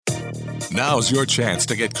Now's your chance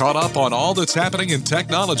to get caught up on all that's happening in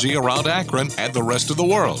technology around Akron and the rest of the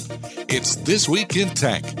world. It's This Week in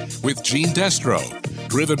Tech with Gene Destro.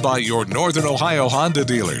 Driven by your Northern Ohio Honda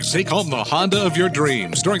dealers. Take home the Honda of your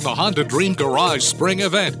dreams during the Honda Dream Garage Spring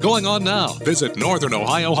event going on now. Visit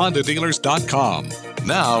NorthernOhioHondaDealers.com.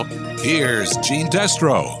 Now, here's Gene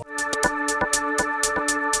Destro.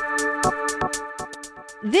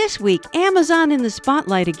 This week, Amazon in the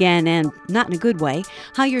spotlight again, and not in a good way.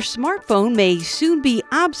 How your smartphone may soon be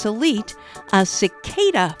obsolete, a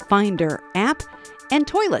cicada finder app, and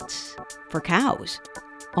toilets for cows.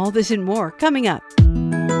 All this and more coming up.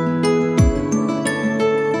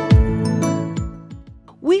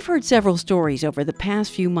 We've heard several stories over the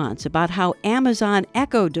past few months about how Amazon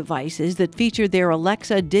Echo devices that feature their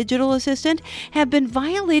Alexa digital assistant have been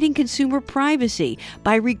violating consumer privacy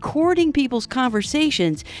by recording people's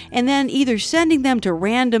conversations and then either sending them to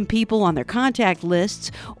random people on their contact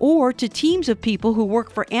lists or to teams of people who work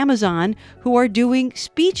for Amazon who are doing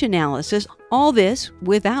speech analysis. All this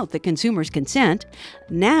without the consumer's consent.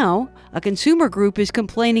 Now, a consumer group is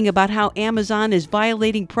complaining about how Amazon is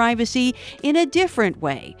violating privacy in a different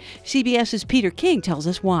way. CBS's Peter King tells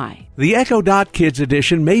us why. The Echo Dot Kids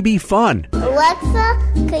edition may be fun. Alexa,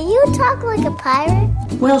 can you talk like a pirate?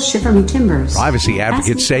 Well, shiver me timbers. Privacy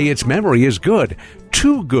advocates say its memory is good.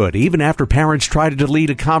 Too good, even after parents try to delete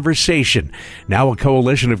a conversation. Now a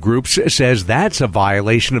coalition of groups says that's a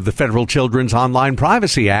violation of the Federal Children's Online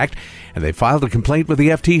Privacy Act, and they filed a complaint with the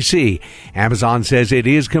FTC. Amazon says it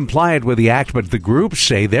is compliant with the act, but the groups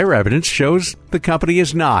say their evidence shows the company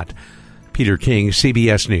is not. Peter King,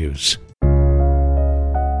 CBS News.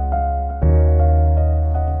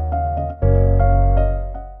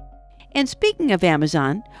 And speaking of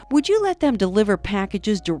Amazon, would you let them deliver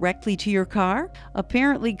packages directly to your car?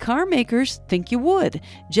 Apparently, car makers think you would.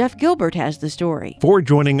 Jeff Gilbert has the story. Ford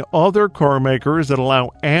joining other car makers that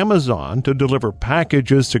allow Amazon to deliver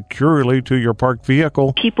packages securely to your parked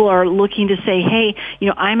vehicle. People are looking to say, hey,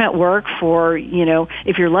 I'm at work for,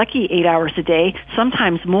 if you're lucky, 8 hours a day,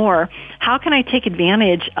 sometimes more. How can I take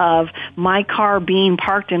advantage of my car being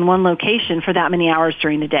parked in one location for that many hours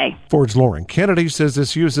during the day? Ford's Lauren Kennedy says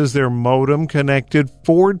this uses their modem-connected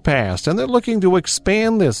Ford Pass, and they're looking to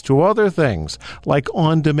expand this to other things, like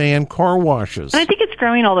on-demand car washes. I think it's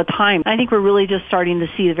growing all the time. I think we're really just starting to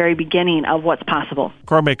see the very beginning of what's possible.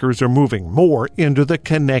 Car makers are moving more into the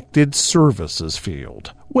connected services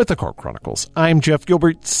field. With the Car Chronicles, I'm Jeff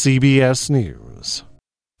Gilbert, CBS News.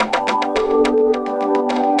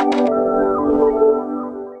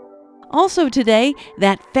 Also today,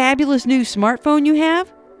 that fabulous new smartphone you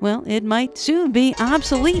have, well, it might soon be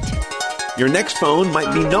obsolete. Your next phone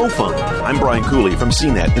might be no phone. I'm Brian Cooley from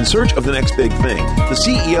CNET, in search of the next big thing. The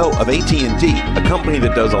CEO of AT&T, a company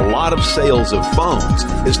that does a lot of sales of phones,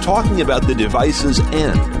 is talking about the device's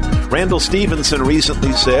end. Randall Stevenson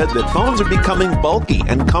recently said that phones are becoming bulky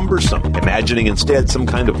and cumbersome, imagining instead some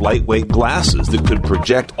kind of lightweight glasses that could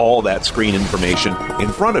project all that screen information in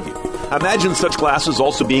front of you. Imagine such glasses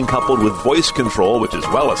also being coupled with voice control, which is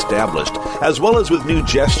well established, as well as with new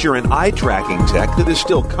gesture and eye tracking tech that is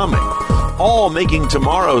still coming. All making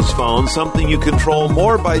tomorrow's phone something you control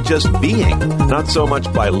more by just being, not so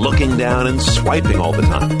much by looking down and swiping all the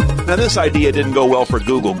time. Now, this idea didn't go well for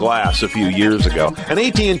Google Glass a few years ago, and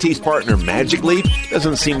AT&T's partner Magic Leap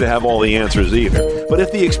doesn't seem to have all the answers either. But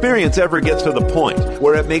if the experience ever gets to the point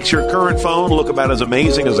where it makes your current phone look about as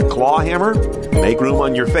amazing as a claw hammer, make room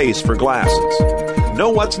on your face for glasses. Know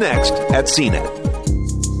what's next at CNET.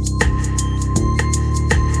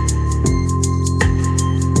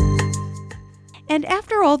 And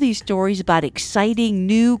after all these stories about exciting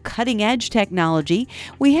new cutting-edge technology,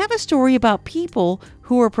 we have a story about people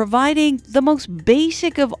who are providing the most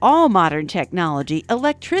basic of all modern technology,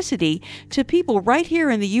 electricity, to people right here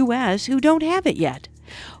in the U.S. who don't have it yet.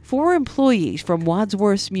 4 employees from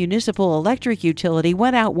Wadsworth's municipal electric utility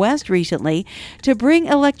went out west recently to bring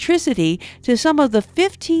electricity to some of the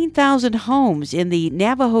 15,000 homes in the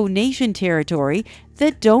Navajo Nation territory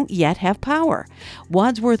that don't yet have power.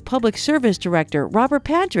 Wadsworth Public Service Director Robert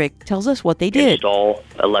Patrick tells us what they did. Install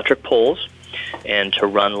electric poles and to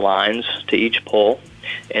run lines to each pole,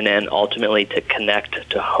 and then ultimately to connect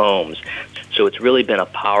to homes. So it's really been a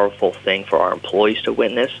powerful thing for our employees to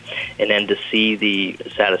witness, and then to see the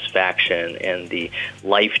satisfaction and the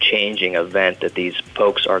life-changing event that these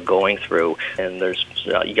folks are going through. And there's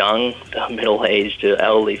young, middle-aged,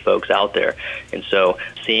 elderly folks out there. And so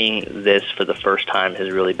seeing this for the first time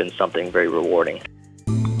has really been something very rewarding.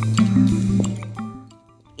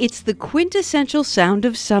 It's the quintessential sound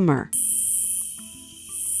of summer.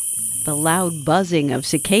 the loud buzzing of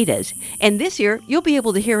cicadas. And this year, you'll be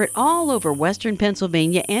able to hear it all over western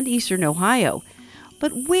Pennsylvania and eastern Ohio.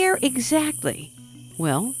 But where exactly?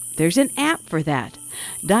 Well, there's an app for that.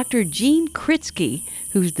 Dr. Gene Kritsky,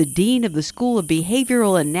 who's the Dean of the School of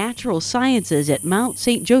Behavioral and Natural Sciences at Mount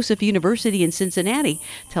St. Joseph University in Cincinnati,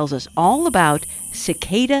 tells us all about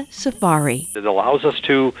Cicada Safari. It allows us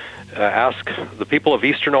to ask the people of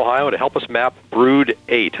eastern Ohio to help us map Brood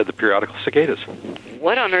 8 of the periodical cicadas.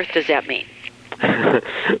 What on earth does that mean?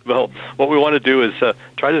 Well, what we want to do is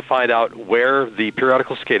try to find out where the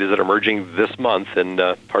periodical cicadas that are emerging this month in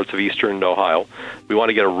parts of eastern Ohio. We want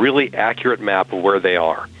to get a really accurate map of where they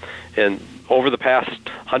are. And over the past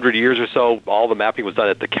 100 years or so, all the mapping was done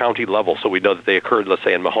at the county level, so we know that they occurred, let's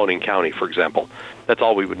say, in Mahoning County, for example. That's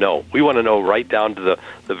all we would know. We want to know right down to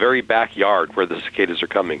the very backyard where the cicadas are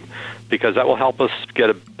coming, because that will help us get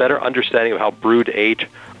a better understanding of how Brood 8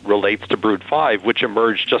 relates to Brood 5, which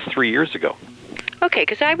emerged just 3 years ago. Okay,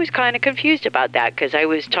 because I was kind of confused about that, because I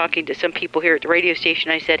was talking to some people here at the radio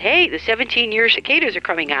station. I said, hey, the 17-year cicadas are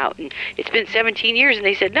coming out, and it's been 17 years, and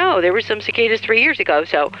they said, no, there were some cicadas 3 years ago,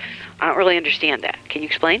 so I don't really understand that. Can you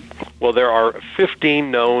explain? Well, there are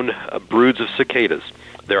 15 known broods of cicadas.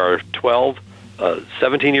 There are 12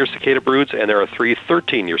 17-year cicada broods, and there are 3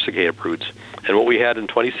 13-year cicada broods. And what we had in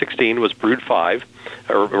 2016 was Brood 5,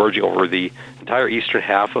 emerging over the entire eastern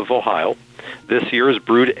half of Ohio. This year is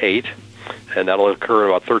Brood 8, and that'll occur in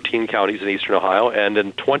about 13 counties in eastern Ohio. And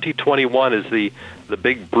in 2021 is the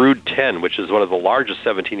big Brood 10, which is one of the largest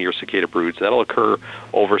 17-year cicada broods. That'll occur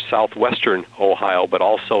over southwestern Ohio, but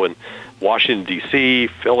also in Washington, D.C.,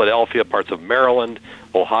 Philadelphia, parts of Maryland,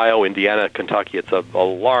 Ohio, Indiana, Kentucky. It's a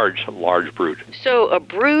large brood. So a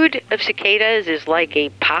brood of cicadas is like a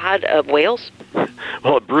pod of whales?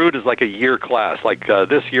 Well, a brood is like a year class. Like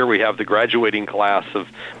this year we have the graduating class of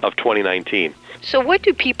 2019. So what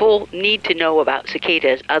do people need to know about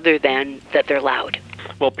cicadas other than that they're loud?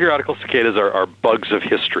 Well, periodical cicadas are bugs of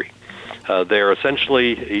history. They're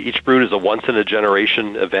essentially, each brood is a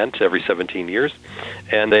once-in-a-generation event every 17 years,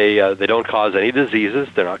 and they don't cause any diseases.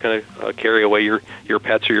 They're not going to carry away your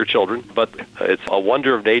pets or your children, but it's a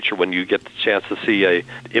wonder of nature when you get the chance to see a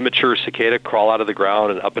immature cicada crawl out of the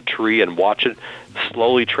ground and up a tree and watch it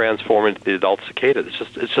slowly transform into the adult cicada.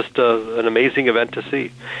 It's just an amazing event to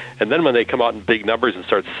see. And then when they come out in big numbers and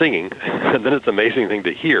start singing, and then it's an amazing thing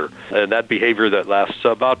to hear. And that behavior that lasts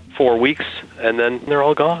about 4 weeks, and then they're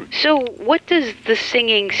all gone. So what does the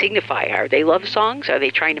singing signify? Are they love songs? Are they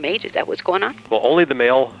trying to mate? Is that what's going on? Well, only the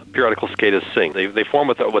male periodical cicadas sing. They form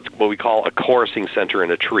with what we call a chorusing center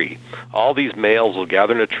in a tree. All these males will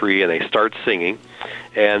gather in a tree and they start singing,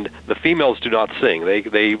 and the females do not sing.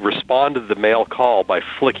 They respond to the male call by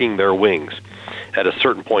flicking their wings at a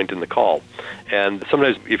certain point in the call. And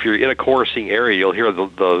sometimes if you're in a chorusing area, you'll hear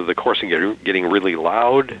the chorusing getting really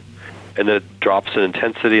loud, and then it drops in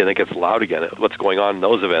intensity and it gets loud again. What's going on in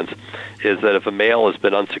those events is that if a male has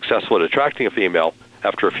been unsuccessful at attracting a female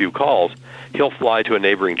after a few calls, he'll fly to a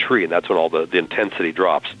neighboring tree, and that's when all the intensity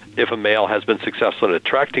drops. If a male has been successful in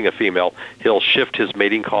attracting a female, he'll shift his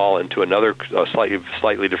mating call into another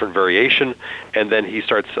slightly different variation, and then he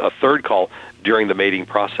starts a third call during the mating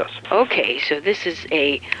process. Okay, so this is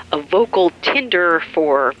a vocal Tinder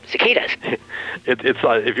for cicadas. It's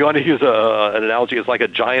if you want to use an analogy, it's like a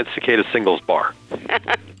giant cicada singles bar.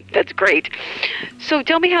 That's great. So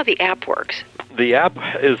tell me how the app works. The app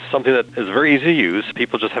is something that is very easy to use.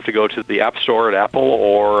 People just have to go to the App Store at Apple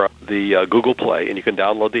or the Google Play, and you can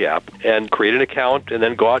download the app and create an account and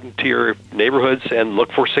then go out into your neighborhoods and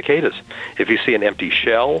look for cicadas. If you see an empty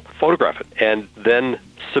shell, photograph it, and then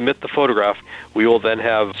submit the photograph. We will then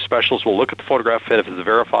have specialists will look at the photograph, and if it's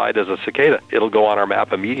verified as a cicada, it'll go on our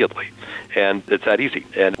map immediately. And it's that easy.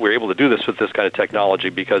 And we're able to do this with this kind of technology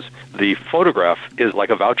because the photograph is like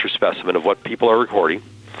a voucher specimen of what people are recording.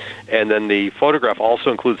 And then the photograph also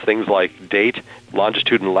includes things like date,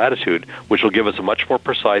 longitude, and latitude, which will give us a much more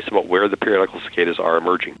precise about where the periodical cicadas are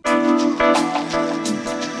emerging.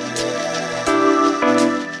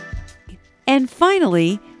 And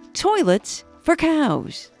finally, toilets for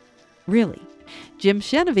cows. Really? Jim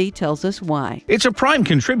Chenevey tells us why. It's a prime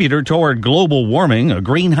contributor toward global warming, a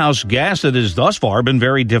greenhouse gas that has thus far been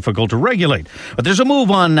very difficult to regulate. But there's a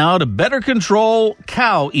move on now to better control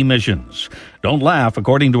cow emissions. Don't laugh.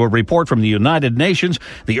 According to a report from the United Nations,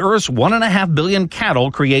 the Earth's 1.5 billion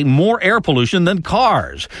cattle create more air pollution than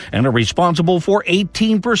cars and are responsible for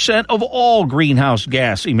 18% of all greenhouse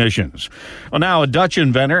gas emissions. Well, now a Dutch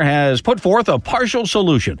inventor has put forth a partial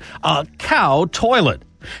solution, a cow toilet.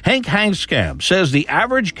 Hank Hankscamp says the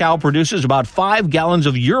average cow produces about 5 gallons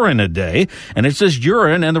of urine a day, and it's this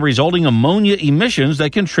urine and the resulting ammonia emissions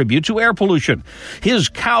that contribute to air pollution. His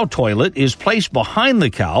cow toilet is placed behind the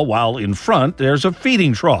cow, while in front there's a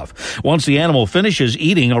feeding trough. Once the animal finishes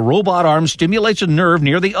eating, a robot arm stimulates a nerve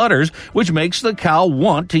near the udders, which makes the cow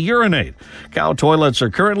want to urinate. Cow toilets are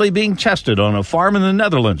currently being tested on a farm in the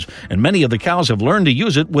Netherlands, and many of the cows have learned to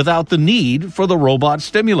use it without the need for the robot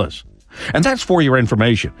stimulus. And that's for your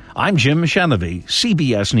information. I'm Jim Shanavy,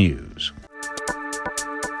 CBS News.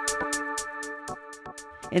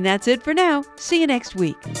 And that's it for now. See you next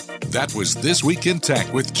week. That was This Week in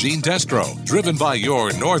Tech with Gene Destro, driven by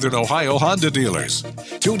your Northern Ohio Honda dealers.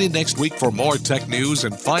 Tune in next week for more tech news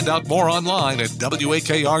and find out more online at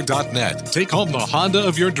WAKR.net. Take home the Honda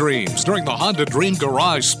of your dreams during the Honda Dream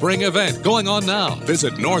Garage Spring event going on now.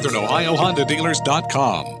 Visit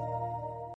NorthernOhioHondaDealers.com.